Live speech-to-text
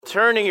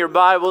turning your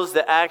Bibles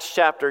to Acts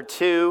chapter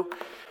 2.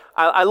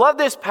 I love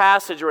this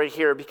passage right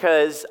here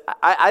because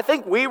I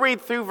think we read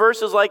through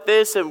verses like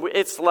this and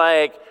it's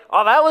like,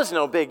 oh, that was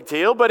no big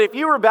deal. But if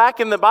you were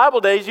back in the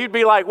Bible days, you'd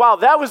be like, wow,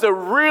 that was a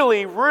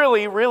really,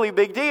 really, really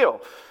big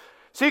deal.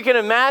 So you can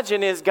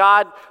imagine as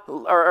God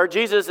or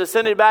Jesus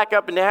ascended back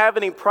up into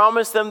heaven, he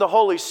promised them the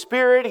Holy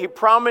Spirit. He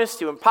promised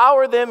to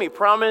empower them. He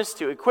promised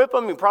to equip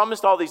them. He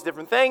promised all these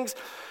different things.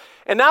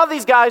 And now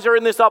these guys are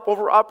in this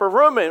upper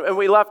room, and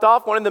we left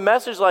off one of the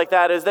messages like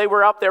that as they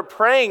were up there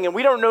praying, and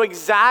we don't know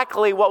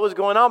exactly what was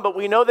going on, but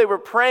we know they were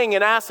praying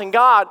and asking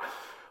God,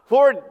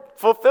 Lord,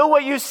 fulfill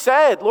what you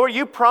said. Lord,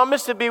 you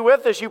promised to be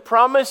with us. You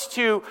promised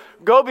to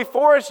go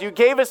before us. You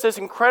gave us this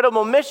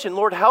incredible mission.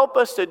 Lord, help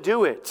us to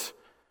do it.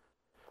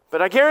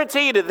 But I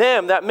guarantee you to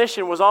them, that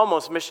mission was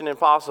almost mission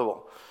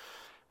impossible.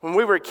 When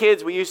we were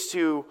kids, we used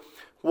to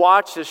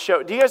watch the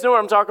show. Do you guys know what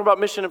I'm talking about,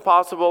 Mission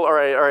Impossible? All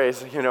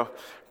right, you know,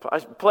 I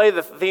play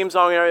the theme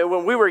song.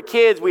 When we were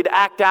kids, we'd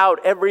act out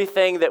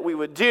everything that we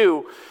would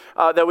do,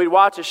 that we'd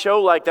watch a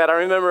show like that. I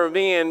remember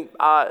me and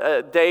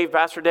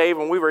Pastor Dave,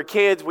 when we were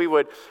kids, we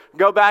would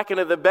go back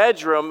into the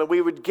bedroom and we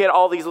would get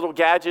all these little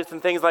gadgets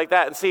and things like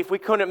that and see if we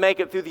couldn't make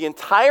it through the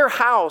entire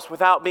house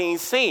without being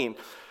seen.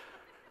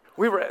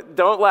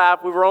 Don't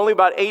laugh, we were only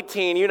about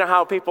 18. You know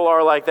how people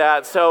are like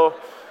that. So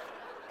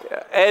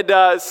we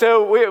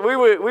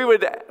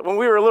would, when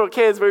we were little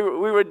kids, we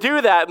would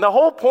do that. And the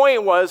whole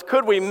point was,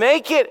 could we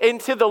make it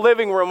into the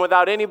living room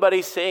without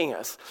anybody seeing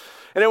us?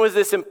 And it was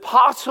this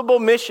impossible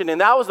mission.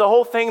 And that was the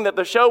whole thing that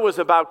the show was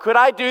about. Could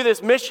I do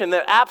this mission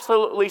that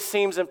absolutely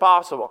seems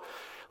impossible?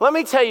 Let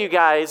me tell you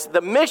guys,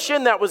 the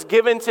mission that was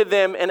given to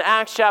them in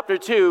Acts chapter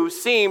 2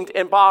 seemed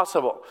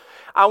impossible.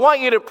 I want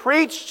you to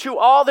preach to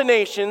all the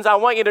nations. I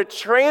want you to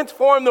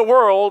transform the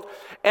world.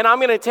 And I'm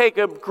going to take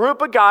a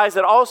group of guys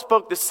that all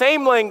spoke the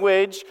same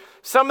language.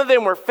 Some of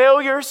them were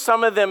failures.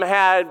 Some of them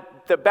had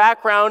the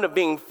background of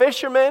being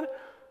fishermen.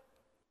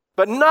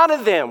 But none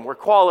of them were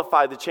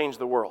qualified to change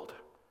the world.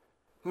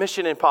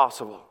 Mission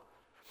impossible.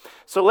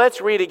 So let's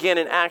read again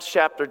in Acts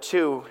chapter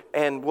 2.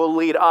 And we'll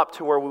lead up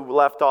to where we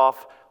left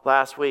off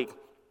last week.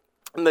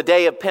 On the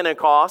day of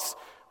Pentecost,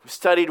 we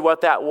studied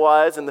what that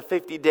was and the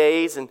 50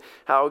 days and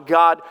how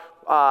God,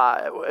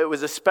 it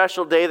was a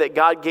special day that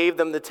God gave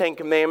them the 10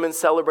 Commandments,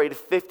 celebrated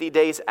 50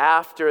 days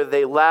after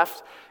they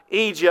left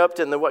Egypt,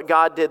 and what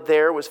God did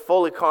there was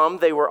fully calm.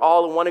 They were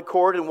all in one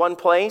accord in one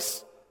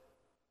place,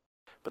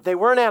 but they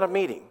weren't at a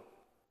meeting.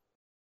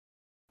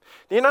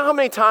 Do you know how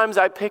many times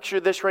I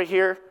pictured this right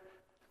here?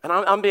 And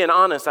I'm being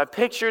honest, I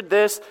pictured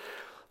this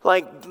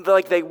like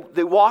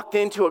they walked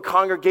into a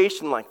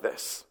congregation like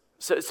this.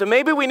 So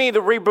maybe we need to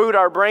reboot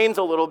our brains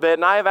a little bit,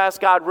 and I have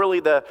asked God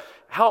really to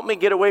help me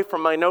get away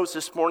from my notes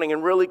this morning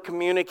and really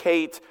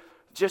communicate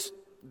just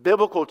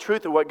biblical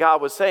truth of what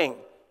God was saying.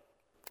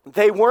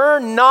 They were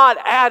not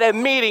at a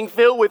meeting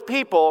filled with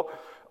people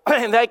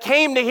that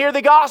came to hear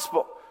the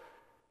gospel.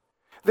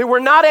 They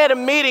were not at a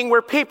meeting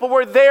where people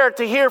were there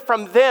to hear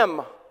from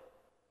them.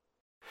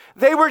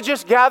 They were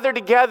just gathered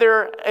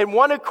together in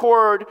one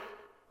accord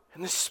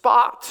in the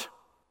spot,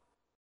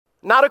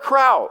 not a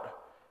crowd.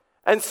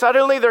 And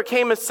suddenly there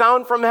came a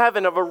sound from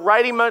heaven of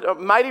a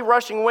mighty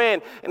rushing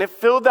wind, and it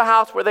filled the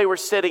house where they were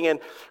sitting. And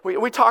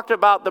we talked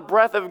about the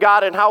breath of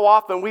God and how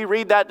often we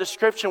read that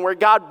description where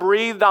God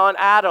breathed on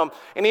Adam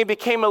and he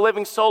became a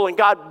living soul, and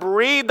God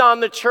breathed on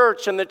the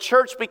church and the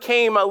church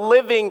became a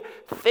living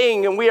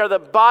thing, and we are the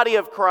body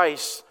of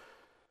Christ.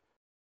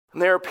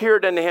 And there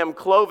appeared unto him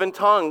cloven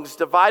tongues,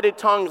 divided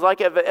tongues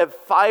like of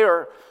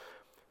fire.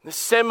 The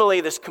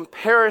simile, this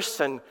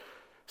comparison,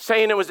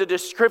 saying it was a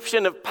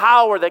description of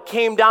power that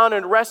came down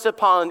and rested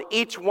upon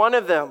each one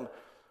of them.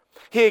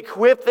 He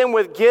equipped them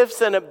with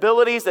gifts and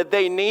abilities that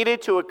they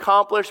needed to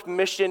accomplish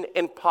mission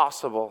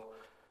impossible.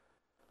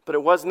 But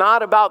it was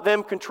not about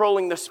them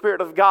controlling the Spirit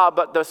of God,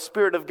 but the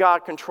Spirit of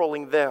God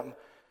controlling them.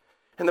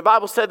 And the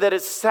Bible said that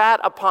it sat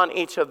upon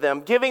each of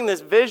them, giving this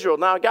visual.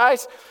 Now,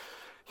 guys,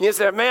 you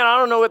said, man, I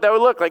don't know what that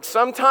would look like.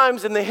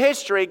 Sometimes in the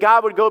history,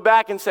 God would go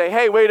back and say,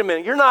 hey, wait a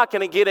minute, you're not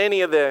going to get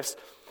any of this.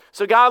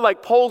 So God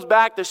pulls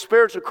back the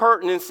spiritual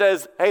curtain and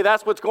says, hey,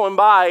 that's what's going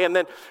by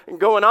and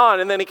going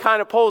on. And then he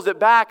kind of pulls it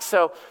back.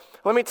 So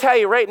let me tell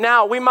you right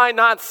now, we might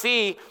not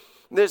see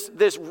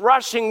this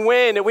rushing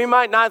wind, and we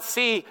might not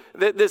see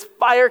this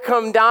fire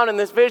come down in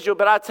this visual.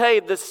 But I tell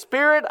you, the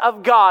Spirit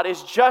of God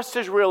is just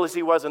as real as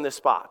he was in this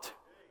spot.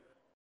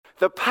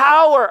 The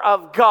power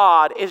of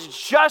God is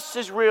just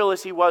as real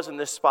as he was in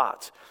this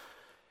spot.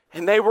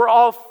 And they were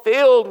all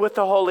filled with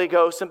the Holy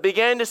Ghost and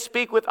began to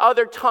speak with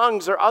other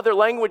tongues or other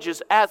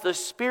languages as the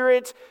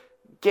Spirit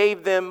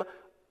gave them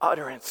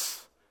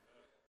utterance.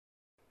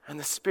 And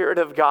the Spirit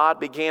of God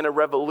began a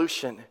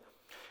revolution,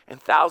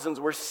 and thousands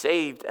were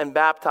saved and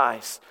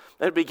baptized.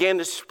 And it began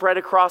to spread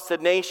across the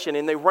nation,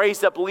 and they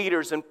raised up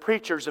leaders and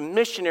preachers and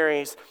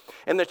missionaries.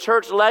 And the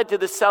church led to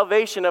the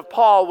salvation of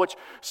Paul, which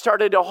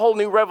started a whole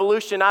new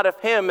revolution out of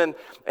him. And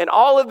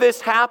all of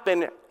this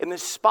happened in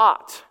this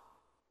spot.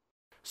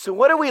 So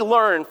what do we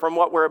learn from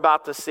what we're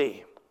about to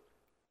see?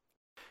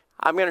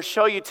 I'm going to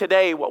show you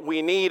today what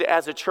we need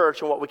as a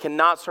church and what we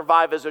cannot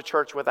survive as a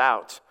church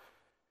without.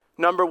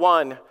 Number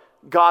one,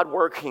 God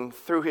working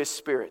through His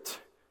Spirit.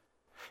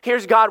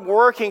 Here's God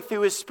working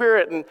through His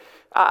Spirit. And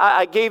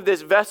I gave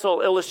this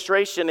vessel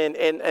illustration,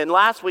 and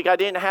last week I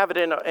didn't have it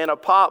in a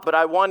pot, but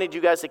I wanted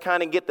you guys to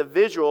kind of get the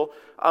visual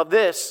of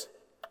this.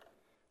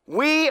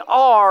 We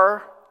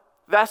are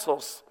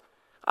vessels.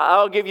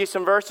 I'll give you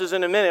some verses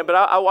in a minute, but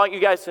I want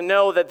you guys to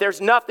know that there's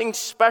nothing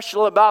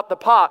special about the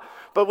pot.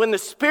 But when the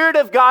Spirit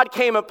of God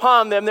came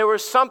upon them, there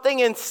was something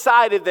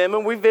inside of them,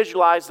 and we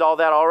visualized all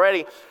that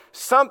already.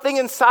 Something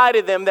inside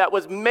of them that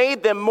was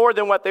made them more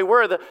than what they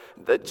were.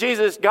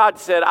 God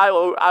said,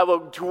 I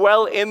will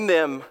dwell in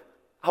them.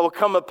 I will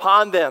come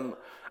upon them.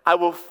 I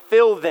will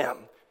fill them.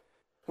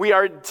 We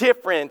are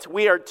different.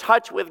 We are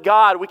touched with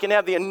God. We can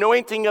have the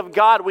anointing of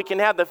God. We can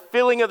have the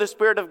filling of the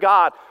Spirit of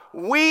God.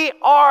 We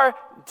are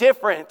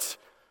different.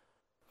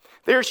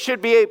 There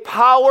should be a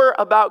power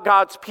about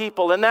God's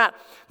people. And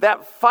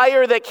that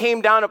fire that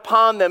came down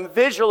upon them,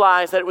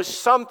 visualize that it was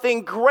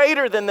something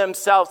greater than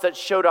themselves that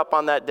showed up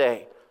on that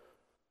day.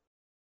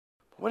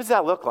 What does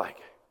that look like?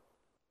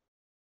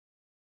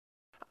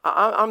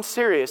 I'm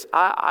serious.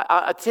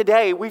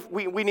 Today,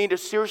 we need to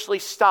seriously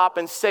stop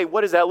and say,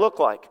 what does that look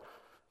like?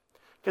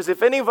 Because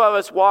if any of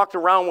us walked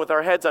around with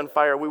our heads on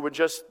fire, we would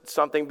just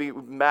something be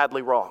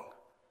madly wrong.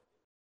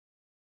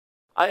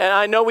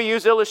 I know we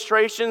use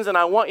illustrations, and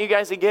I want you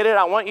guys to get it.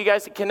 I want you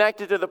guys to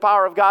connect it to the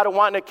power of God. I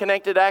want to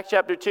connect it to Acts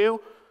chapter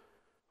 2.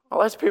 Well,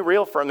 let's be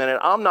real for a minute.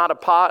 I'm not a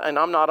pot, and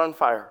I'm not on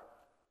fire,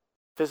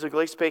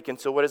 physically speaking.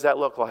 So what does that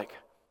look like?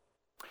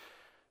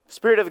 The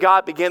Spirit of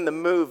God began to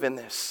move in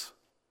this.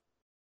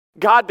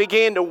 God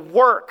began to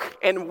work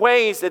in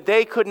ways that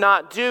they could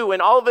not do.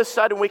 And all of a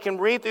sudden, we can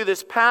read through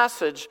this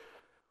passage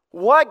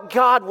what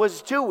God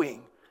was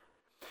doing.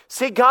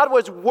 See, God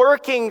was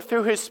working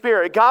through His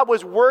Spirit. God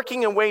was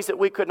working in ways that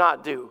we could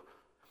not do.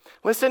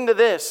 Listen to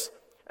this.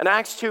 In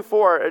Acts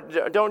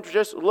 2:4, don't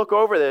just look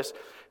over this.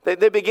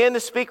 They began to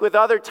speak with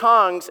other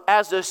tongues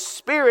as the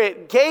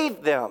Spirit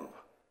gave them.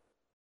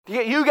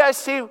 You guys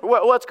see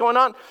what's going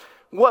on?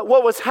 What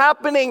was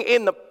happening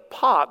in the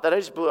pot that I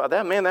just blew out?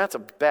 That's a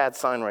bad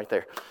sign right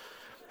there.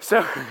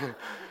 So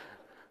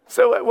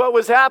what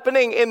was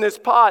happening in this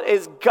pot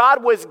is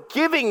God was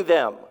giving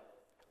them,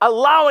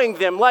 allowing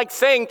them, like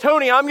saying,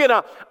 Tony, I'm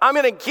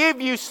gonna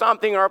give you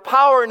something or a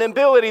power and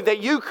ability that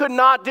you could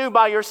not do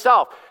by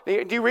yourself.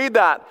 Do you read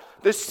that?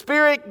 The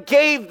Spirit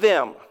gave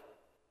them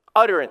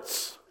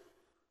utterance.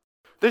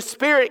 The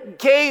Spirit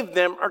gave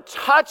them or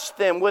touched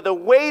them with a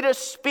way to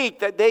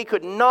speak that they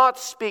could not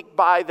speak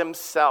by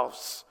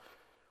themselves.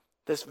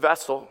 This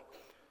vessel.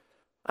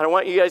 I don't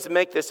want you guys to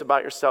make this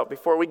about yourself.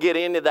 Before we get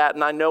into that,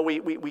 and I know we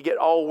get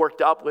all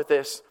worked up with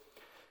this.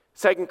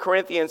 2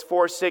 Corinthians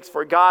 4:6,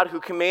 for God who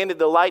commanded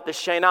the light to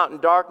shine out in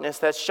darkness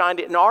has shined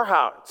it in our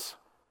hearts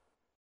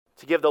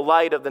to give the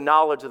light of the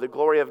knowledge of the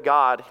glory of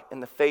God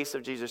in the face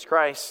of Jesus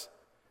Christ.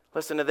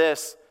 Listen to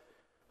this.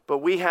 But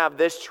we have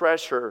this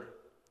treasure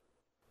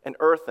in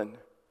earthen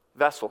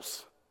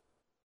vessels.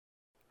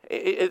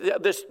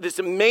 This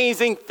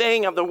amazing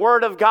thing of the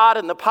Word of God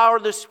and the power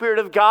of the Spirit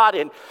of God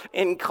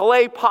in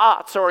clay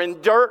pots or in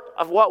dirt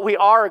of what we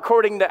are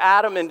according to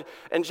Adam and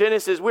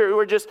Genesis.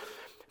 We're just,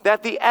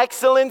 that the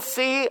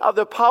excellency of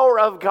the power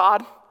of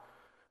God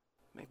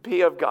may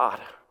be of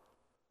God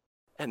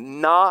and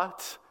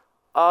not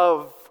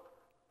of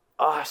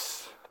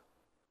us.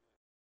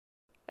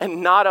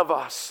 And not of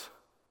us.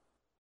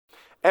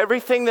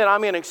 Everything that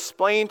I'm going to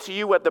explain to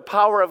you what the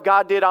power of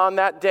God did on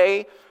that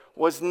day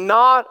was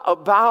not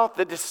about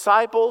the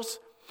disciples.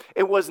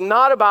 It was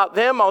not about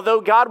them.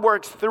 Although God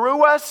works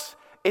through us,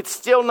 it's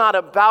still not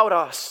about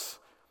us.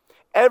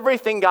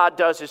 Everything God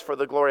does is for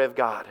the glory of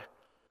God.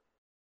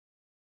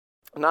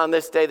 And on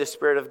this day, the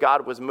Spirit of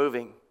God was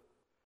moving.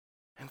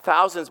 And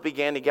thousands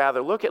began to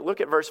gather. Look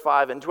at verse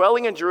 5. And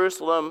dwelling at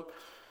Jerusalem,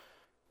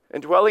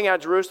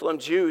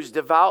 Jews,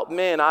 devout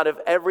men out of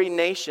every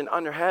nation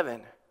under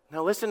heaven.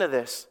 Now listen to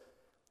this.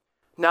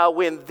 Now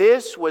when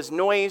this was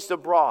noised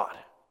abroad,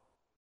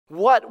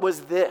 what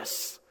was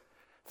this?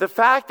 The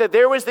fact that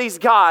there was these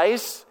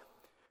guys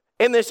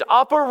in this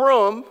upper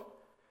room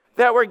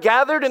that were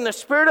gathered in the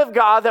Spirit of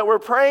God, that were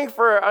praying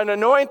for an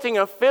anointing,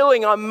 a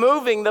filling, a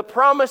moving, the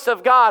promise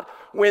of God.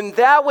 When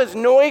that was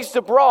noised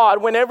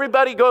abroad, when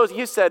everybody goes,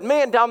 you said,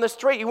 man, down the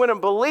street, you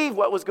wouldn't believe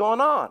what was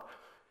going on.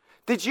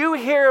 Did you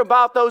hear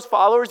about those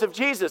followers of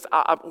Jesus?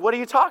 What are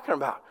you talking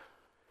about?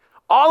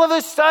 All of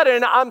a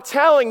sudden, I'm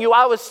telling you,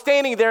 I was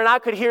standing there and I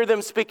could hear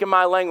them speak in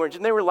my language.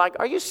 And they were like,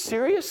 are you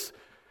serious?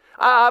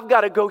 I've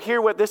got to go hear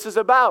what this is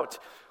about.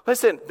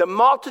 Listen, the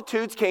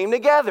multitudes came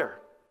together.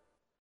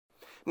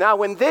 Now,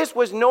 when this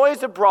was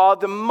noised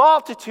abroad, the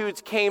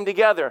multitudes came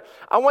together.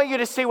 I want you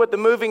to see what the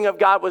moving of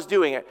God was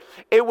doing.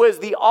 It was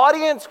the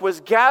audience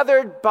was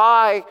gathered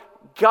by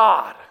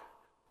God.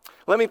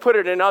 Let me put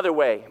it another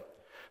way.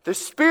 The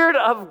Spirit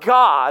of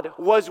God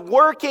was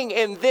working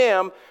in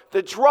them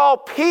to draw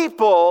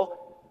people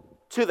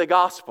to the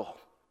gospel.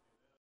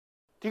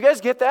 Do you guys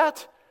get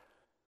that?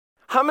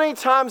 How many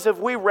times have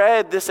we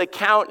read this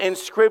account in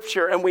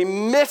Scripture and we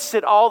miss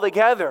it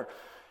altogether?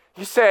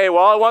 You say,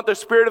 well, I want the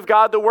Spirit of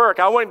God to work.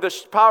 I want the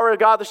power of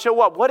God to show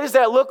up. What does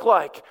that look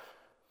like?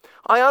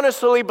 I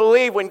honestly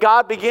believe when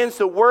God begins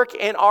to work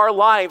in our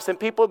lives and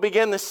people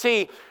begin to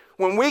see,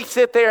 when we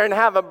sit there and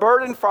have a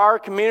burden for our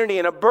community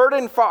and a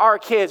burden for our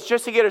kids,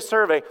 just to get a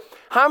survey,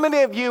 how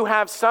many of you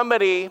have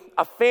somebody,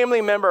 a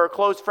family member or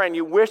close friend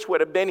you wish would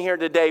have been here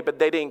today, but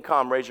they didn't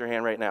come? Raise your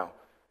hand right now.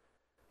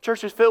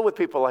 Church is filled with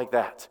people like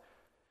that.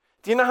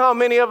 Do you know how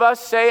many of us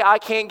say, I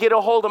can't get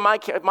a hold of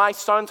my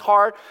son's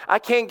heart. I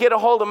can't get a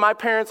hold of my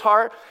parents'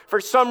 heart.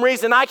 For some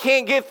reason, I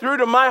can't get through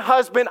to my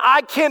husband.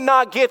 I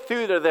cannot get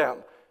through to them.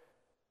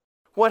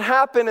 What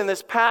happened in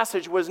this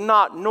passage was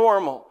not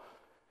normal.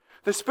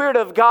 The Spirit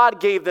of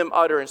God gave them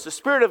utterance. The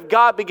Spirit of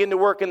God began to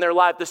work in their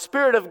life. The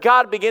Spirit of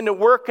God began to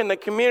work in the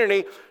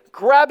community,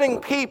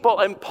 grabbing people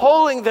and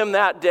pulling them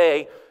that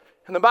day.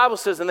 And the Bible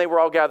says, and they were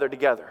all gathered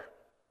together.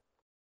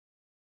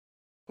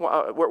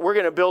 Well, we're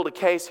going to build a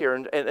case here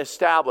and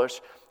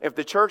establish if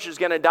the church is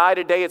going to die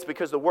today, it's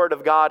because the Word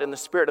of God and the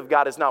Spirit of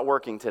God is not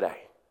working today.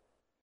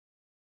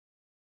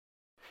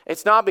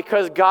 It's not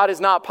because God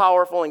is not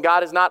powerful and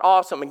God is not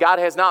awesome and God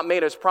has not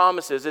made us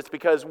promises. It's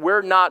because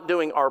we're not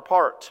doing our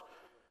part.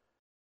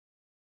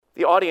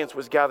 The audience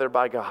was gathered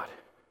by God.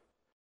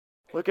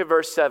 Look at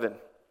verse 7.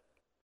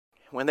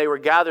 When they were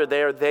gathered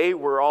there, they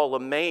were all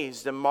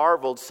amazed and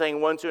marveled, saying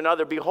one to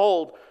another,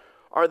 behold,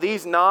 are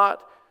these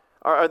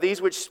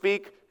which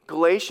speak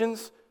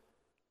Galatians?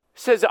 It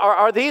says,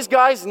 are these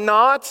guys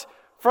not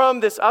from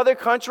this other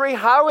country?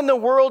 How in the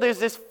world is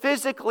this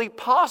physically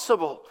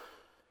possible?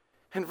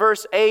 And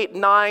verse 8,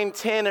 9,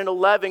 10, and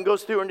 11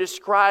 goes through and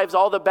describes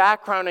all the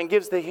background and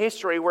gives the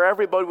history where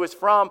everybody was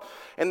from.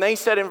 And they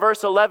said in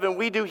verse 11,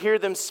 we do hear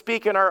them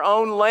speak in our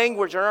own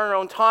language, in our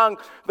own tongue,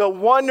 the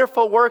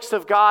wonderful works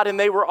of God, and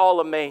they were all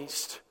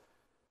amazed.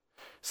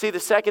 See, the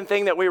second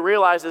thing that we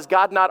realize is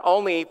God not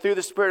only, through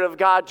the Spirit of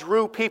God,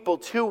 drew people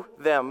to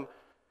them.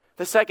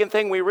 The second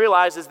thing we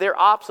realize is their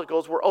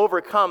obstacles were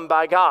overcome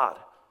by God.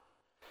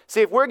 See,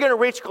 if we're going to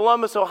reach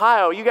Columbus,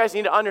 Ohio, you guys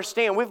need to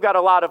understand we've got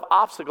a lot of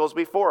obstacles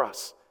before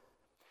us.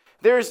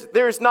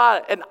 There's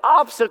not an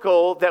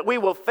obstacle that we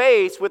will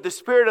face with the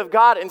Spirit of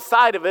God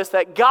inside of us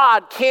that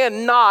God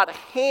cannot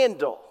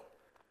handle.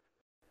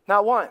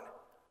 Not one.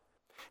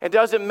 It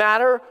doesn't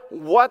matter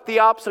what the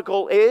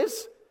obstacle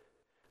is.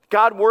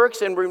 God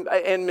works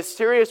in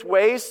mysterious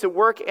ways to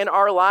work in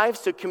our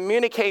lives, to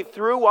communicate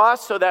through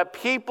us so that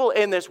people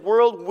in this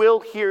world will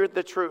hear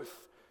the truth.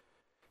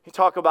 You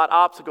talk about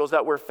obstacles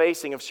that we're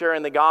facing of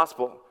sharing the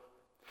gospel.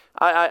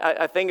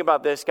 I think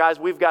about this, guys.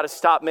 We've got to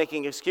stop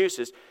making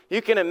excuses.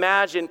 You can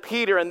imagine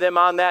Peter and them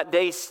on that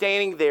day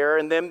standing there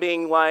and them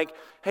being like,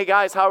 hey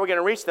guys, how are we going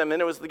to reach them?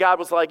 And God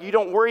was like, you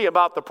don't worry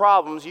about the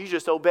problems. You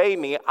just obey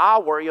me.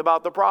 I'll worry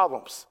about the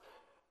problems.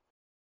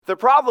 The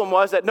problem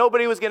was that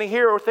nobody was going to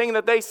hear a thing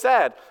that they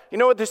said. You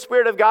know what the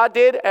Spirit of God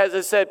did? As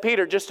it said,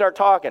 Peter, just start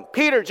talking.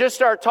 Peter, just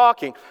start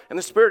talking. And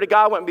the Spirit of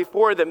God went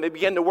before them. They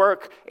began to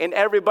work in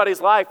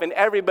everybody's life, and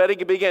everybody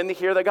began to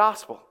hear the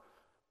gospel.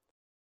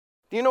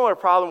 Do you know what a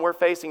problem we're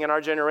facing in our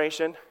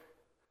generation?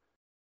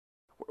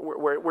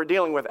 We're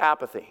dealing with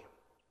apathy.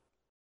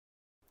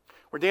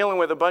 We're dealing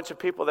with a bunch of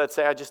people that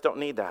say, I just don't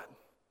need that.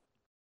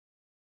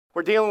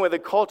 We're dealing with a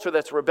culture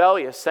that's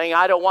rebellious, saying,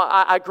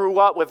 I grew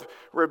up with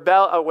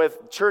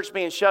church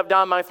being shoved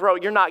down my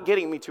throat. You're not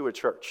getting me to a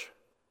church.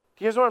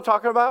 Do you guys know what I'm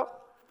talking about?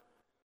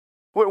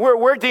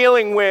 We're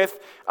dealing with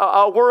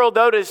a world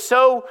that is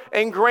so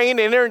ingrained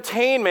in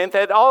entertainment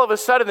that all of a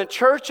sudden the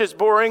church is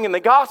boring and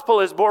the gospel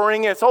is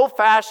boring, and it's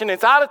old-fashioned,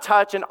 it's out of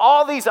touch, and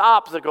all these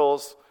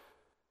obstacles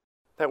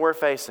that we're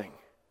facing.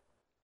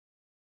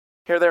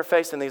 Here they're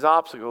facing these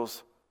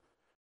obstacles,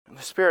 and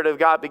the Spirit of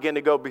God began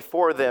to go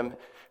before them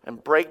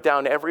and break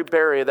down every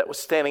barrier that was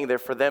standing there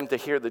for them to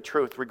hear the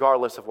truth,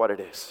 regardless of what it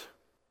is.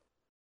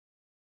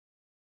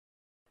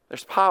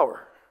 There's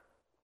power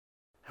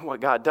in what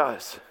God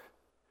does.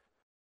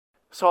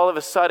 So all of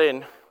a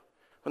sudden,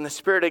 when the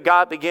Spirit of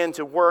God began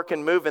to work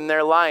and move in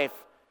their life,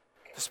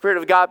 the Spirit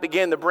of God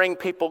began to bring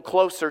people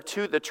closer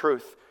to the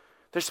truth.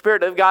 The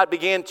Spirit of God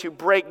began to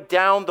break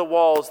down the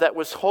walls that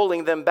was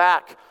holding them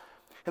back.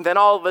 And then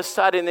all of a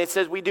sudden, it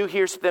says we do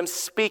hear them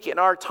speak in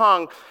our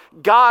tongue.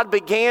 God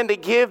began to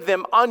give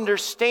them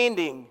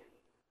understanding.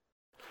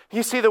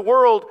 You see, the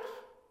world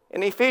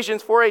in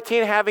Ephesians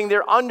 4:18 having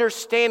their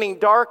understanding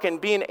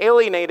darkened, being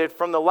alienated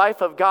from the life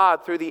of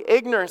God through the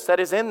ignorance that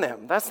is in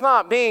them. That's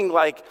not being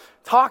like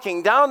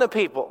talking down to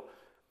people,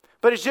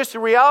 but it's just a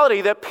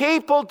reality that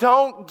people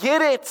don't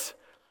get it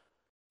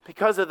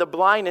because of the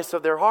blindness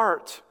of their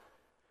heart.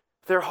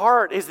 Their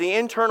heart is the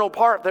internal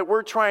part that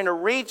we're trying to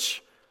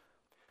reach.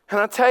 And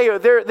I'll tell you,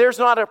 there's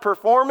not a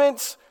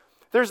performance,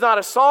 there's not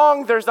a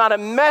song, there's not a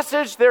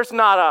message, there's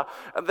not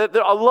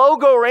a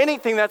logo or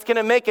anything that's going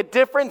to make a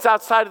difference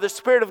outside of the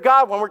Spirit of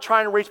God when we're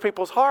trying to reach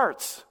people's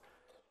hearts.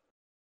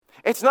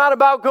 It's not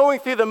about going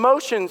through the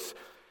motions.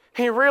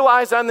 He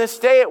realized on this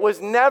day it was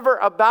never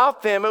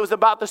about them. It was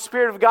about the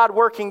Spirit of God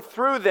working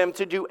through them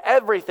to do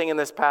everything in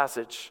this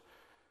passage.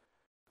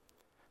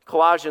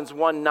 Colossians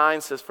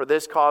 1:9 says, "For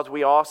this cause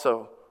we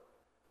also,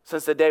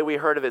 since the day we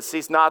heard of it,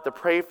 cease not to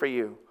pray for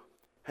you,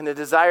 and to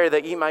desire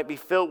that ye might be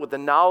filled with the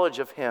knowledge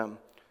of him,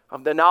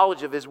 of the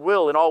knowledge of his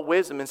will in all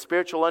wisdom and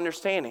spiritual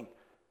understanding."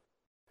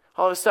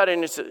 All of a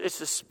sudden, it's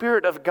the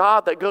Spirit of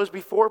God that goes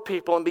before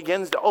people and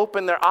begins to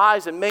open their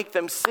eyes and make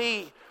them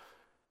see.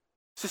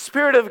 It's the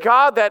Spirit of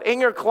God that in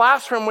your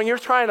classroom, when you're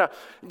trying to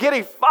get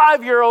a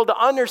 5-year-old to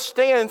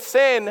understand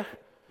sin,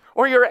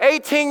 or your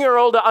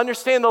 18-year-old to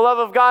understand the love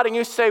of God, and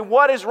you say,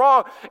 what is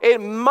wrong?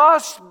 It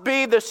must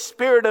be the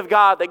Spirit of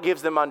God that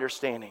gives them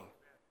understanding.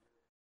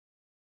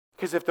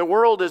 Because if the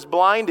world is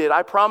blinded,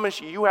 I promise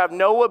you, you have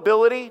no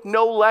ability,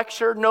 no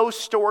lecture, no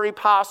story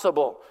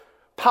possible,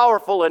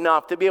 powerful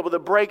enough to be able to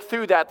break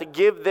through that, to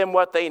give them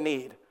what they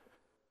need.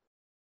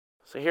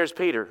 So here's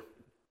Peter.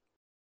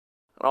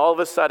 And all of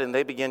a sudden,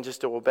 they begin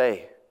just to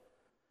obey.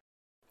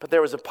 But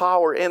there was a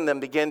power in them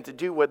begin to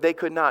do what they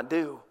could not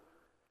do.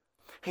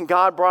 And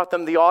God brought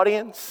them the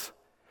audience.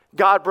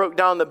 God broke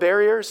down the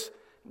barriers.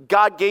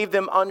 God gave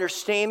them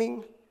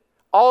understanding.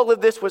 All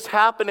of this was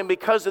happening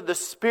because of the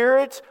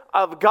Spirit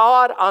of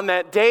God on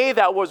that day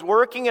that was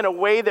working in a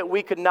way that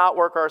we could not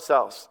work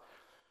ourselves.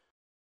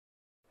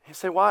 You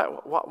say,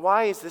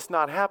 why is this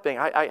not happening?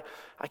 I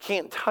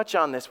can't touch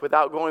on this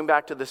without going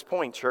back to this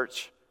point,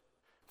 church.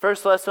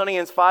 1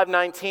 Thessalonians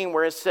 5:19,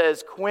 where it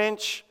says,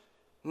 "Quench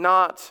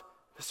not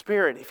the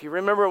Spirit." If you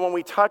remember when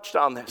we touched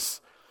on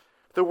this,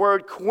 the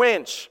word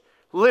quench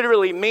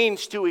literally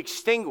means to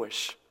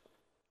extinguish.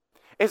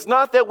 It's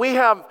not that we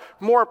have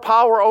more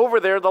power over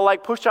there to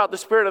like push out the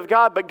Spirit of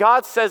God, but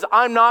God says,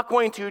 I'm not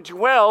going to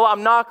dwell,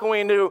 I'm not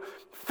going to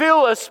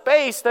fill a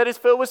space that is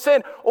filled with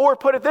sin. Or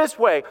put it this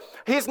way,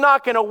 He's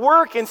not going to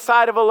work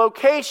inside of a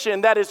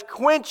location that is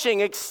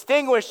quenching,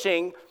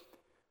 extinguishing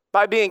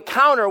by being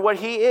counter what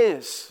He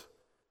is.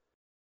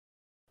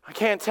 I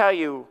can't tell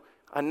you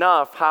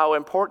enough how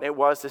important it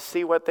was to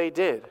see what they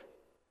did.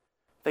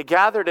 They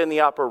gathered in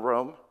the upper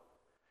room.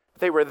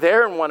 They were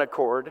there in one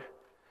accord.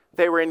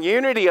 They were in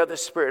unity of the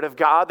Spirit of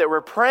God. They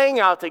were praying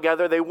out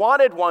together. They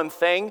wanted one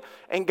thing,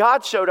 and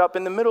God showed up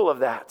in the middle of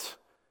that.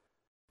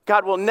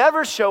 God will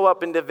never show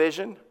up in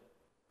division.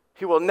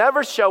 He will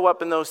never show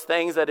up in those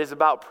things that is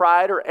about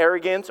pride or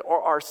arrogance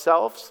or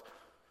ourselves.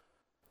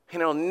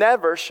 And He'll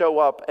never show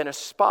up in a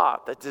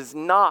spot that does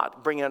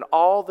not bring in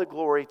all the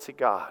glory to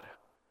God.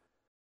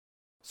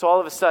 So all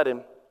of a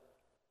sudden,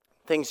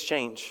 things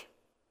change.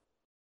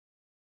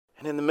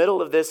 And in the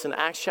middle of this, in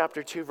Acts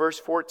chapter 2, verse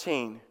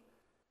 14,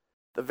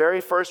 the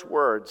very first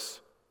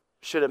words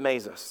should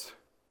amaze us.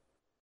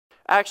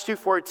 Acts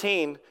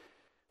 2:14,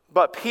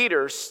 "But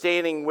Peter,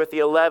 standing with the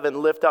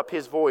 11, lift up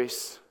his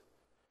voice."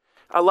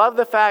 I love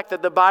the fact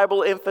that the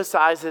Bible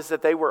emphasizes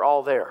that they were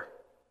all there.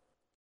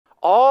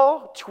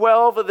 All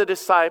 12 of the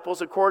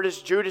disciples, of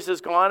course, Judas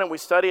is gone, and we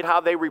studied how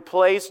they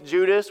replaced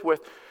Judas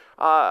with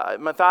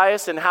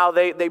Matthias and how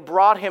they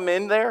brought him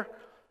in there.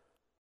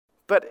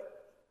 But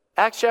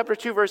Acts chapter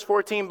 2, verse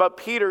 14, "But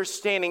Peter,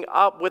 standing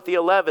up with the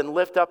 11,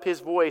 lift up his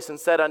voice and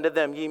said unto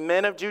them, Ye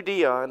men of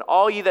Judea, and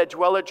all ye that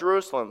dwell at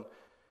Jerusalem,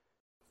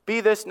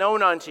 be this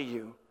known unto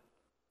you,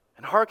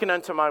 and hearken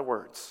unto my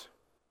words."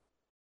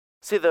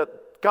 See,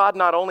 that God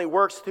not only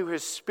works through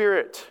His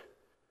Spirit,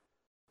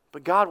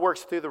 but God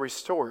works through the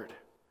restored.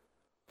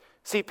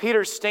 See,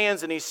 Peter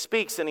stands and he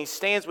speaks, and he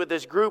stands with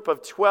this group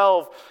of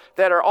 12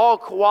 that are all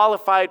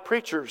qualified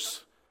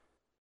preachers.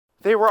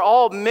 They were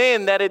all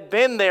men that had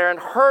been there and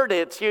heard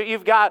it.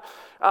 You've got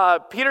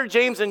Peter,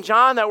 James, and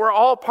John that were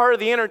all part of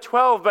the inner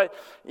 12. But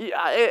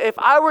if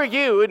I were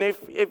you, and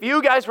if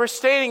you guys were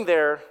standing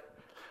there,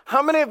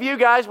 how many of you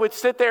guys would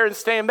sit there and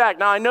stand back?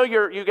 Now, I know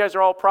you guys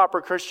are all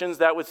proper Christians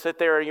that would sit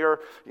there and you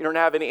don't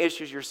have any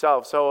issues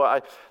yourself. So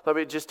let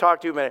me just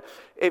talk to you a minute.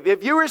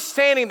 If you were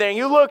standing there and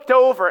you looked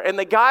over and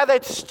the guy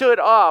that stood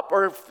up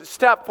or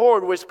stepped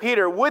forward was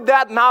Peter, would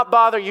that not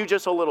bother you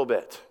just a little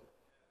bit?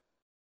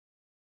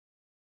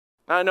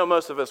 I know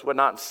most of us would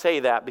not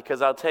say that,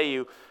 because I'll tell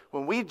you,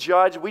 when we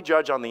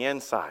judge on the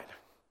inside.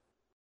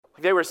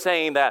 They were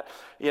saying that,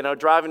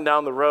 driving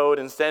down the road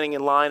and standing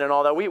in line and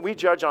all that, we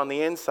judge on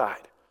the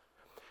inside.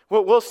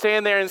 We'll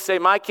stand there and say,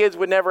 my kids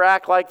would never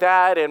act like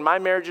that, and my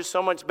marriage is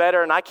so much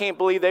better, and I can't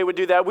believe they would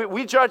do that.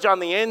 We judge on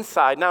the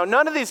inside. Now,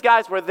 none of these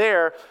guys were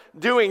there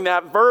doing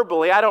that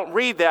verbally. I don't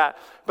read that,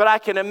 but I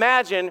can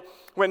imagine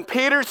when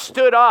Peter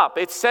stood up,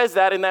 it says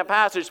that in that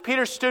passage,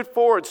 Peter stood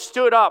forward,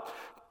 stood up,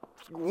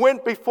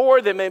 went before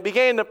them and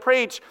began to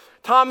preach.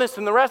 Thomas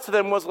and the rest of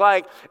them was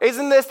like,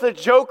 isn't this the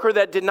joker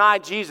that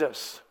denied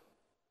Jesus?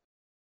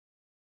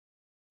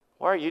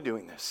 Why are you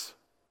doing this?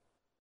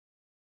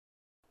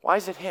 Why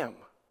is it him?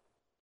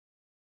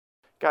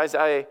 Guys,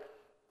 I'm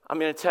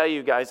going to tell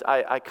you guys,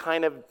 I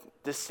kind of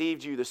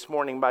deceived you this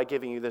morning by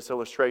giving you this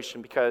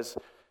illustration, because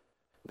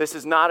this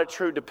is not a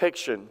true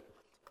depiction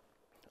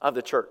of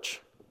the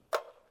church.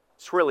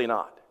 It's really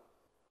not.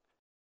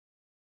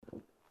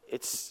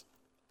 It's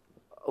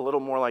a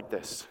little more like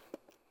this.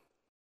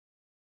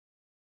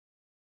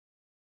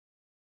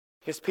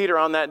 Because Peter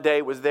on that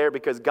day was there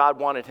because God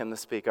wanted him to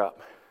speak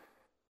up.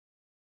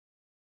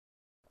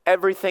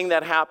 everything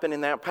that happened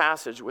in that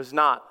passage was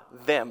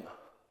not them.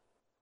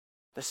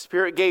 The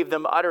Spirit gave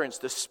them utterance.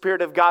 The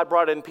Spirit of God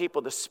brought in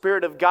people. The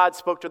Spirit of God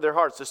spoke to their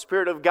hearts. The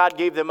Spirit of God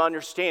gave them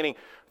understanding.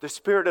 The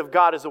Spirit of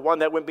God is the one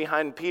that went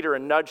behind Peter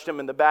and nudged him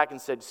in the back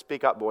and said,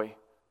 "Speak up, boy."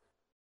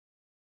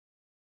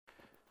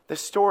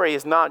 This story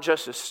is not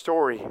just a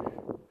story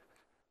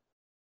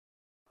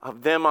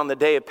of them on the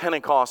day of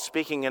Pentecost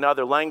speaking in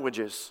other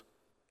languages.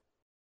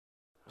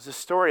 It was a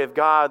story of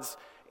God's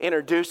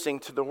introducing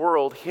to the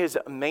world His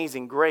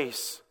amazing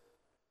grace.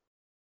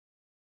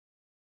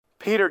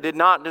 Peter did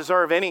not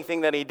deserve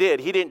anything that he did.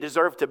 He didn't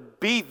deserve to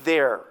be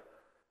there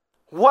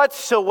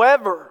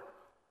whatsoever.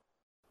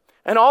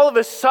 And all of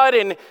a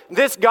sudden,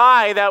 this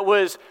guy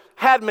that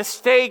had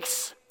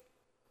mistakes,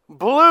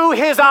 blew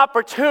his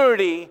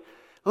opportunity,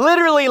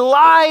 literally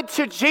lied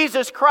to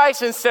Jesus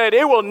Christ and said,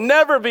 "It will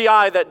never be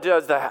I that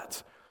does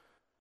that."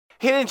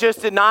 He didn't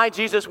just deny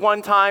Jesus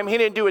one time. He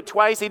didn't do it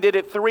twice. He did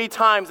it 3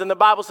 times. And the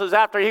Bible says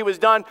after he was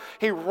done,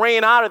 he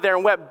ran out of there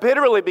and wept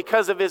bitterly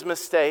because of his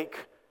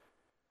mistake.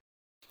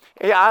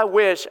 Yeah, I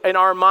wish in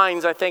our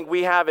minds, I think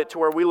we have it to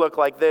where we look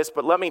like this.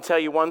 But let me tell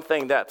you one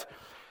thing, that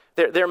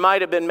there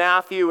might have been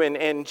Matthew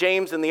and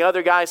James and the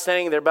other guys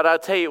standing there, but I'll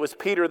tell you, it was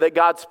Peter that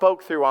God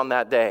spoke through on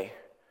that day.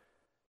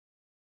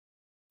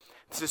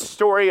 It's a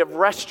story of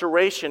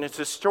restoration. It's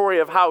a story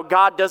of how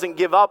God doesn't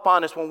give up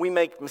on us when we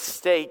make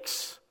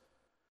mistakes.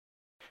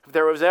 If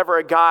there was ever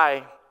a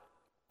guy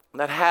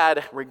that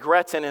had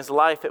regrets in his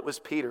life, it was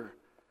Peter.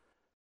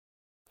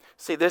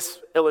 See,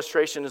 this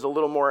illustration is a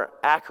little more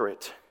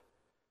accurate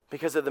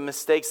because of the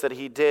mistakes that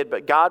he did,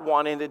 but God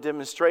wanted a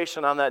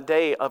demonstration on that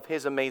day of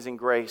His amazing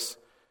grace.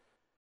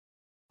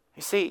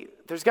 You see,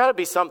 there's got to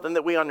be something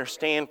that we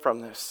understand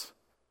from this.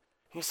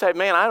 You say,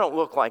 "Man, I don't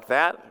look like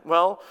that."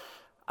 Well,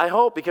 I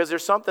hope, because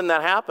there's something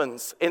that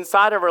happens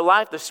inside of our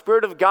life. The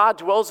Spirit of God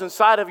dwells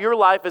inside of your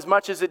life as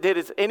much as it did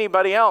as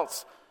anybody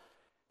else.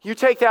 You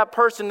take that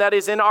person that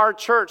is in our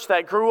church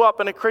that grew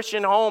up in a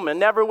Christian home and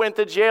never went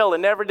to jail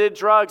and never did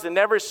drugs and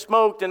never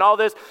smoked and all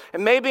this,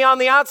 and maybe on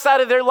the outside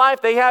of their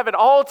life they have it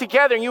all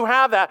together and you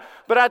have that.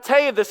 But I tell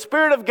you, the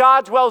Spirit of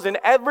God dwells in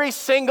every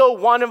single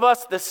one of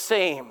us the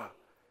same.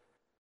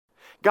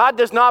 God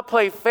does not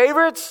play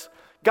favorites.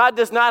 God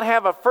does not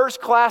have a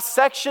first-class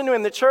section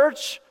in the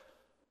church.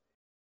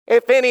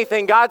 If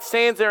anything, God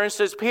stands there and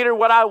says, "Peter,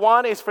 what I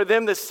want is for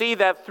them to see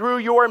that through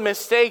your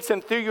mistakes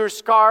and through your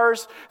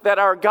scars, that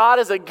our God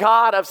is a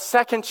God of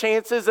second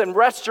chances and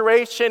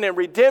restoration and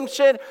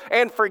redemption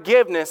and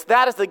forgiveness."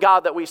 That is the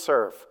God that we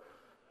serve.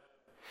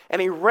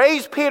 And He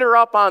raised Peter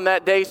up on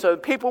that day so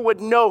that people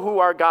would know who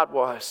our God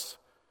was.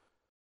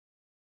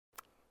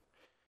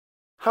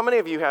 How many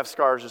of you have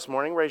scars this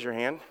morning? Raise your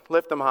hand.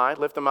 Lift them high.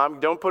 Lift them up.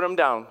 Don't put them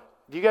down.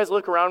 Do you guys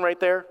look around right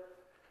there?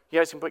 You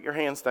guys can put your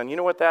hands down. You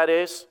know what that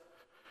is?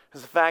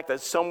 Is the fact that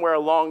somewhere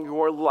along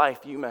your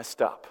life you messed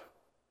up.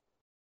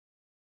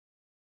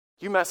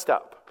 You messed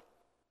up.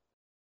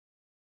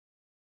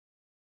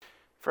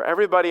 For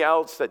everybody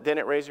else that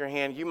didn't raise your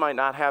hand, you might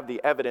not have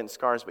the evidence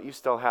scars, but you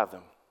still have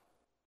them.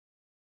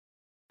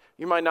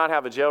 You might not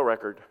have a jail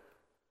record.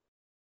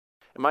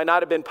 It might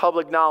not have been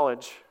public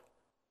knowledge.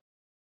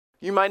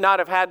 You might not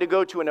have had to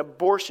go to an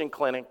abortion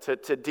clinic to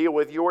deal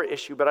with your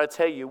issue, but I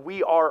tell you,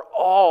 we are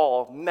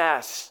all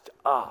messed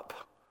up.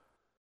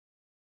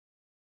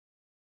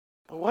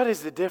 But what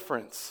is the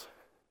difference?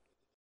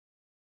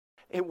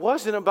 It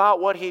wasn't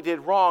about what he did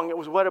wrong. It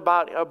was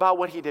about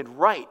what he did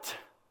right.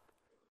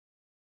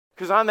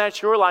 Because on that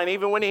shoreline,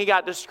 even when he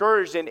got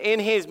discouraged and in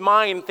his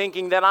mind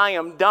thinking that I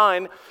am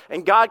done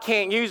and God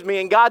can't use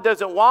me and God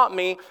doesn't want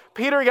me,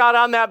 Peter got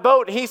on that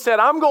boat and he said,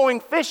 "I'm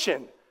going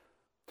fishing.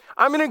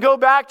 I'm going to go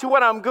back to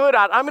what I'm good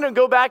at. I'm going to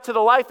go back to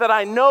the life that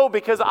I know,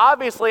 because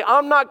obviously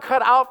I'm not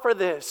cut out for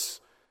this."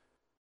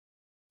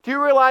 Do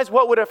you realize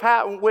what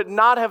would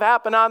not have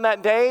happened on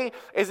that day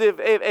is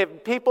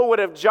if people would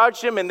have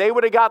judged him and they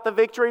would have got the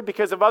victory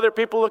because of other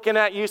people looking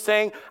at you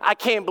saying, "I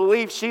can't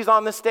believe she's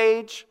on the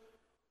stage."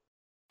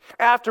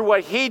 After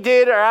what he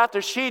did or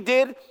after she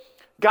did,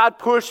 God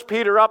pushed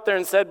Peter up there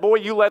and said, "Boy,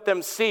 you let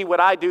them see what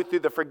I do through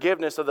the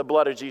forgiveness of the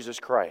blood of Jesus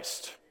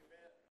Christ."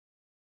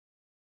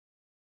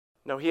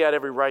 No, he had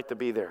every right to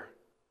be there.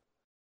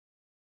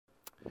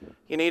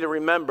 You need to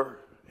remember,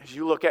 as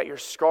you look at your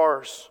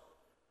scars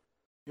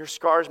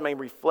may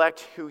reflect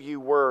who you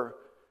were,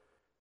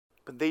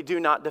 but they do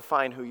not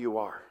define who you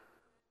are.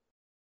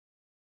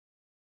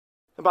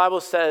 The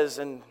Bible says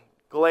in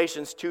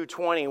Galatians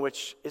 2:20,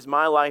 which is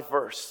my life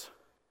verse,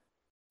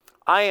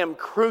 "I am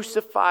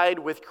crucified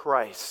with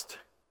Christ.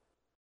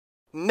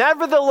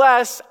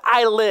 Nevertheless,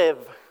 I live.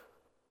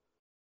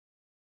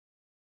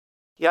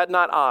 Yet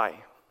not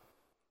I,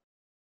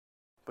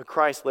 but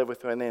Christ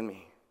liveth within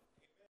me.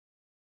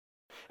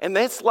 And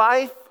this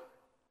life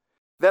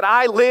that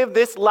I live,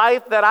 this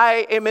life that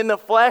I am in the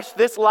flesh,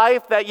 this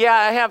life that,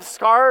 I have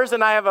scars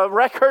and I have a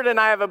record and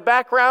I have a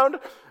background,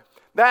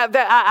 that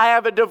I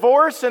have a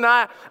divorce and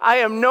I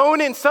am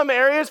known in some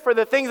areas for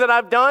the things that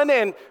I've done,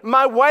 and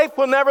my wife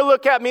will never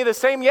look at me the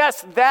same."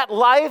 Yes, that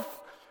life,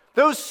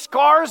 those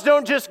scars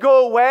don't just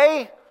go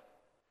away.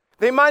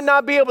 They might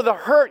not be able to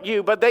hurt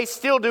you, but they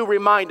still do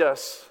remind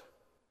us.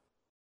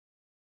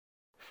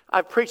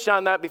 I've preached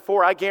on that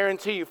before. I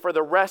guarantee you for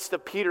the rest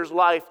of Peter's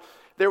life,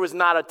 there was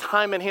not a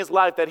time in his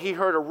life that he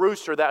heard a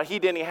rooster that he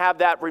didn't have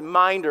that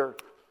reminder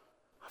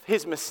of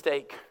his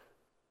mistake.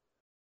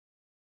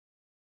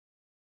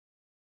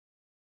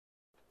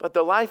 But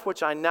the life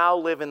which I now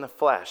live in the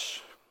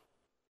flesh,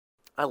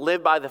 I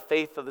live by the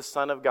faith of the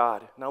Son of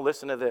God. Now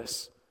listen to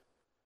this.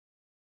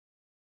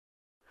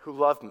 Who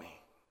loved me.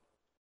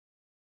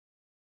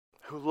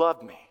 Who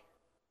loved me.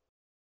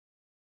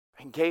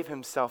 And gave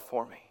himself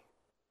for me.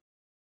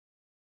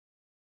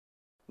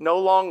 No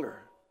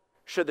longer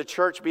should the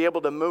church be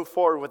able to move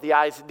forward with the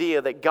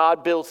idea that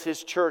God builds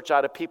his church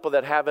out of people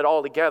that have it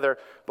all together,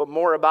 but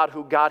more about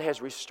who God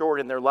has restored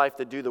in their life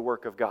to do the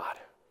work of God.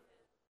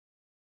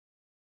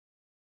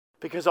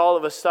 Because all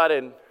of a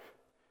sudden,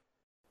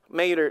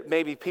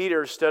 maybe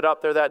Peter stood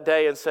up there that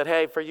day and said,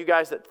 hey, for you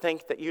guys that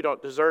think that you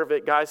don't deserve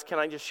it, guys, can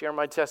I just share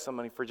my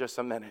testimony for just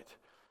a minute?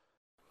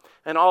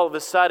 And all of a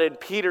sudden,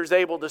 Peter's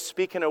able to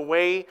speak in a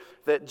way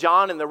that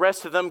John and the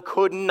rest of them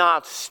could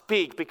not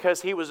speak,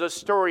 because he was a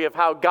story of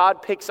how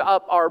God picks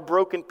up our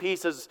broken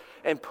pieces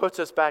and puts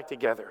us back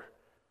together.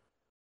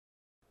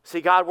 See,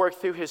 God worked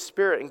through his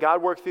Spirit and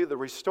God worked through the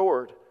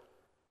restored.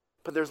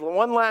 But there's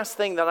one last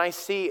thing that I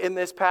see in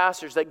this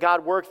passage that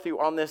God worked through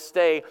on this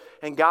day,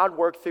 and God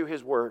worked through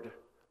his word.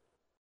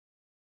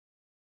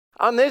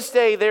 On this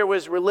day, there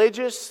was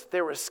religious,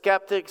 there were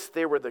skeptics,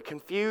 there were the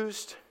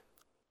confused.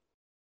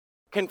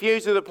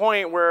 Confused to the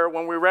point where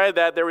when we read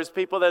that, there was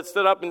people that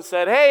stood up and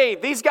said, hey,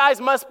 these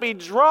guys must be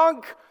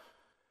drunk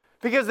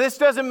because this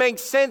doesn't make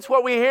sense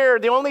what we hear.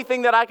 The only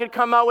thing that I could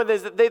come out with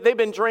is that they've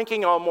been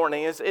drinking all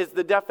morning is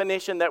the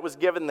definition that was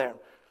given there.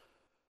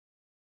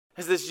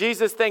 Is this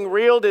Jesus thing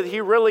real? Did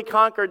he really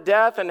conquer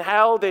death and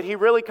hell? Did he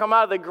really come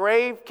out of the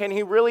grave? Can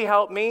he really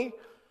help me?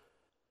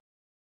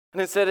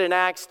 And it said in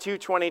Acts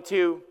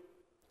 2:22,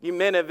 you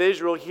men of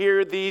Israel,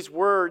 hear these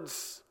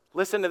words.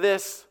 Listen to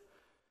this.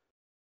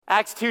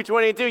 Acts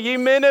 2:22, ye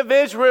men of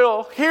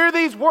Israel, hear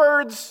these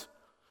words.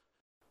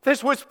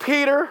 This was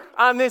Peter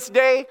on this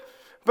day,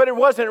 but it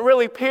wasn't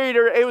really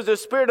Peter. It was the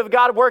Spirit of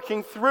God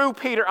working through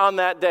Peter on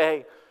that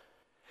day.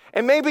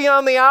 And maybe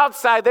on the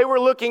outside, they were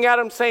looking at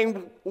him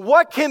saying,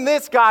 what can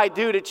this guy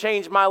do to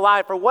change my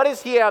life? Or what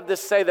does he have to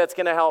say that's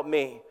going to help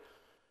me?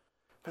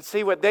 But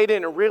see, what they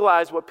didn't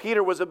realize, what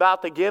Peter was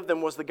about to give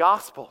them was the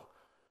gospel.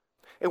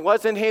 It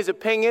wasn't his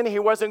opinion. He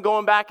wasn't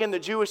going back into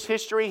Jewish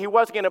history. He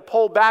wasn't going to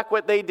pull back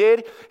what they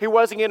did. He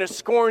wasn't going to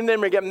scorn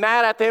them or get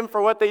mad at them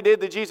for what they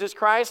did to Jesus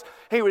Christ.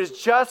 He was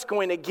just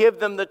going to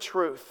give them the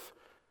truth.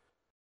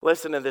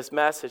 Listen to this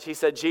message. He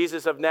said,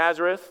 Jesus of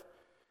Nazareth,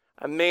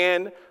 a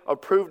man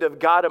approved of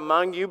God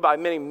among you by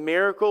many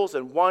miracles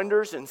and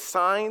wonders and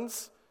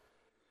signs,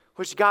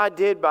 which God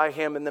did by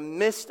him in the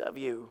midst of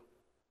you,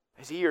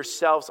 as ye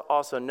yourselves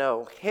also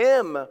know.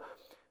 Him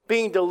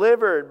being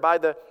delivered by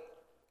the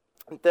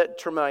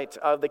detriment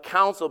of the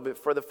counsel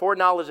for the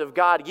foreknowledge of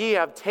God, ye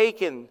have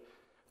taken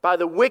by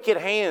the wicked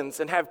hands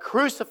and have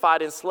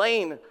crucified and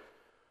slain,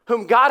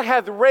 whom God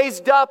hath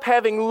raised up,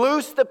 having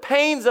loosed the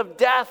pains of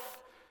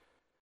death,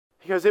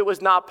 because it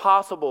was not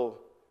possible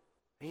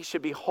he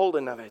should be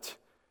holden of it.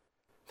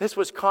 This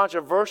was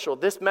controversial.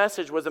 This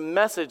message was a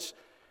message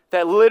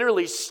that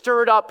literally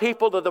stirred up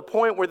people to the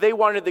point where they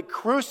wanted to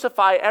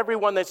crucify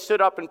everyone that stood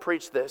up and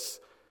preached this.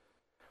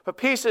 But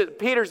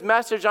Peter's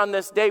message on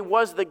this day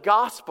was the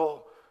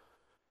gospel.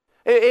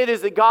 It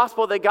is the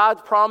gospel that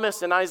God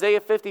promised in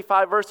Isaiah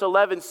 55 verse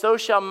 11. So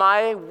shall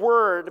my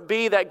word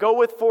be that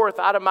goeth forth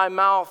out of my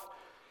mouth.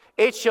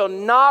 It shall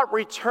not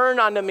return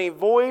unto me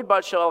void,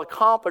 but shall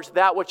accomplish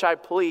that which I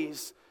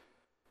please.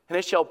 And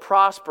it shall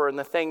prosper in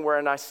the thing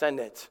wherein I send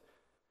it.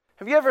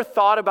 Have you ever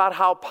thought about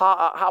how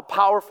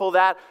powerful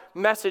that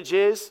message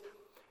is?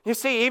 You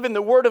see, even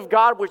the word of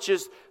God, which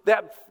is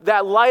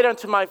that light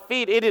unto my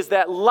feet, it is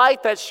that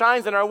light that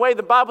shines in our way.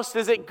 The Bible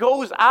says it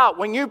goes out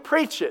when you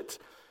preach it,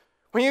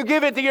 when you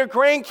give it to your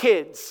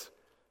grandkids,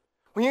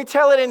 when you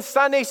tell it in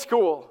Sunday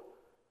school,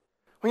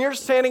 when you're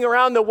standing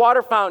around the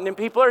water fountain and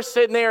people are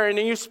sitting there and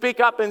you speak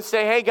up and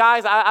say, hey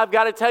guys, I've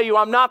got to tell you,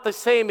 I'm not the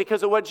same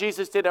because of what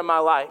Jesus did in my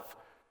life.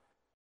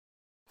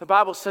 The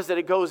Bible says that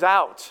it goes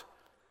out.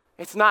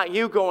 It's not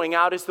you going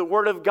out. It's the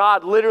word of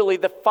God, literally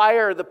the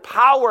fire, the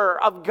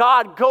power of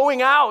God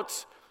going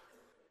out.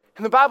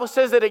 And the Bible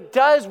says that it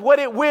does what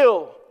it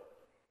will.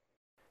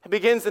 It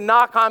begins to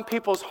knock on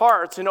people's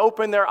hearts and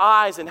open their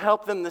eyes and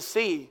help them to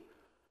see.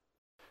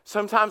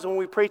 Sometimes when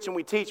we preach and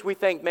we teach, we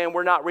think, man,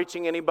 we're not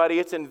reaching anybody.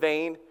 It's in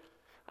vain.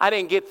 I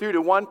didn't get through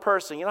to one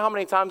person. You know how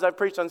many times I've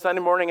preached on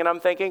Sunday morning and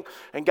I'm thinking,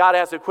 and God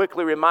has to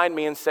quickly remind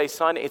me and say,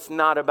 son, it's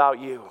not about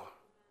you.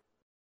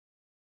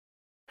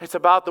 It's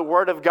about the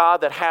word of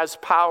God that has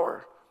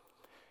power.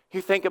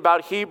 You think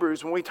about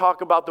Hebrews when we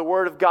talk about the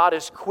word of God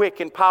is quick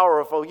and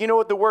powerful. You know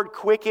what the word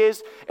quick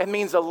is? It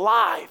means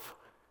alive.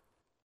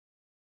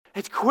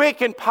 It's quick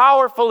and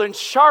powerful and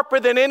sharper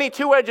than any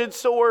two-edged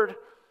sword.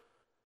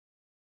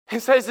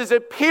 It says as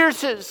it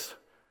pierces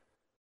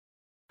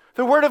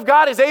The Word of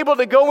God is able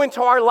to go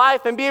into our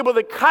life and be able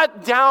to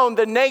cut down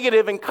the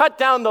negative and cut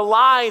down the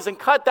lies and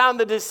cut down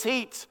the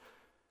deceit.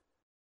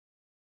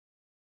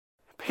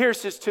 It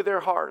pierces to their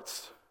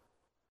hearts.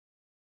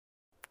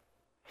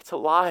 It's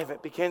alive.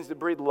 It begins to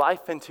breathe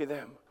life into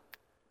them.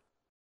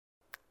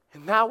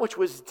 And that which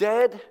was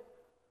dead,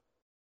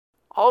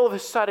 all of a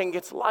sudden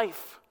gets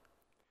life.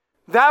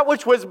 That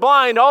which was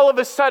blind, all of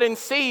a sudden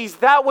sees.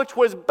 That which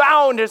was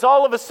bound is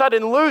all of a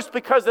sudden loose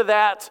because of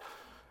that.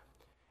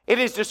 It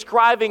is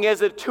describing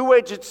as a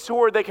two-edged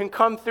sword that can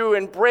come through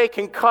and break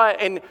and cut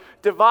and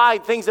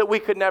divide things that we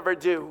could never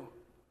do.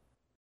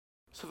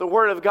 So the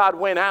Word of God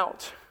went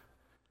out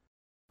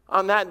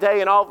on that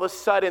day, and all of a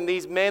sudden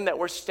these men that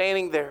were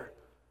standing there,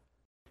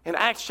 in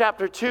Acts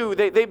chapter 2,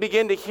 they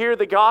begin to hear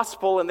the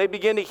gospel and they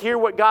begin to hear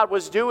what God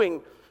was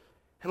doing.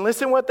 And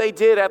listen what they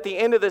did at the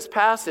end of this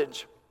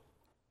passage.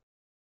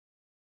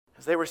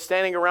 As they were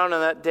standing around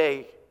on that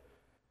day,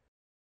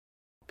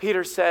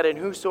 Peter said, "And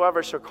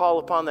whosoever shall call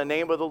upon the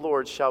name of the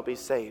Lord shall be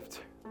saved."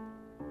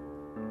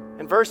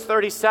 In verse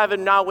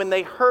 37, now when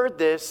they heard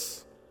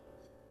this,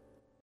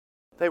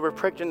 they were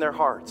pricked in their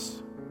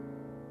hearts.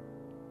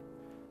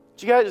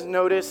 Did you guys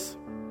notice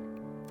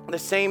the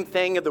same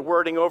thing of the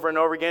wording over and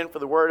over again? For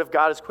the word of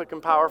God is quick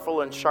and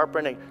powerful and sharper,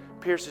 and it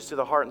pierces to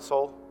the heart and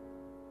soul.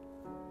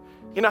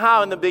 You know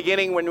how in the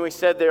beginning when we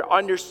said their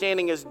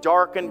understanding is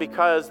darkened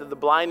because of the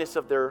blindness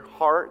of their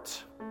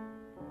heart?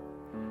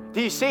 Do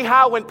you see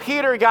how when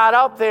Peter got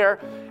up there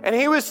and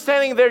he was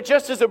standing there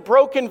just as a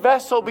broken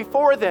vessel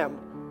before them,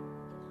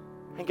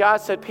 and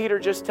God said, "Peter,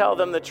 just tell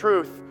them the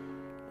truth."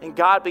 And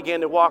God began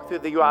to walk through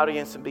the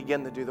audience and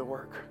begin to do the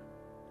work.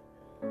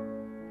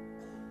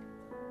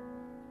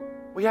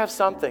 We have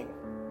something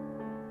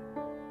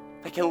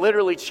that can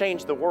literally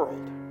change the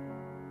world.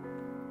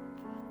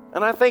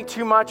 And I think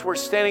too much we're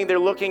standing there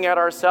looking at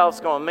ourselves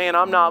going, "Man,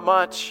 I'm not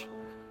much."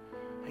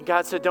 And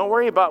God said, don't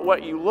worry about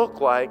what you look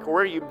like or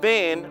where you've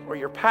been or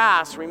your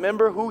past.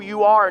 Remember who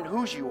you are and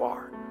whose you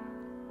are.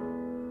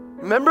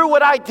 Remember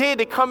what I did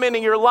to come into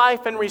your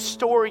life and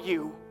restore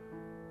you.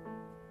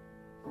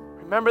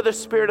 Remember the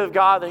Spirit of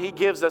God that He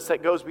gives us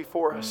that goes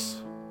before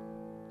us.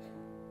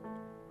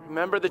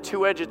 Remember the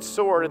two-edged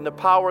sword and the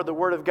power of the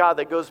Word of God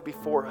that goes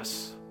before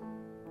us.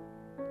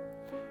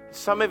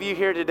 Some of you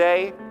here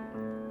today,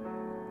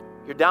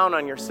 you're down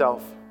on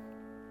yourself.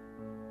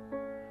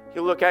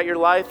 You look at your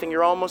life and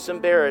you're almost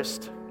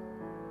embarrassed.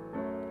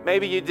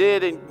 Maybe you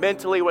did and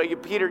mentally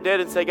what Peter did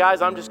and say,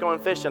 "Guys, I'm just going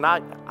fishing.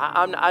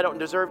 I don't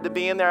deserve to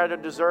be in there. I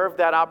don't deserve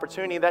that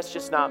opportunity. That's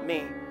just not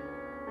me."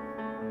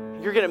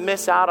 You're going to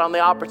miss out on the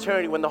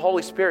opportunity when the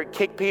Holy Spirit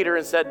kicked Peter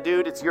and said,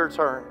 "Dude, it's your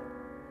turn.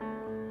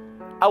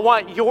 I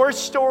want your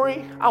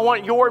story. I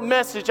want your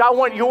message. I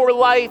want your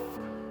life."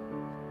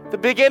 The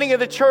beginning of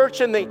the church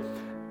and the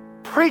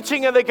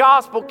preaching of the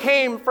gospel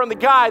came from the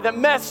guy that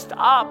messed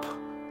up.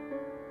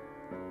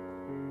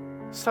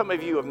 Some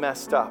of you have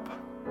messed up.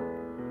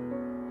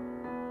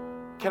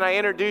 Can I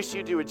introduce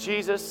you to a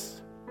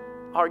Jesus,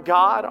 our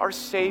God, our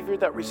Savior,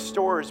 that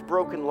restores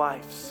broken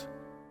lives?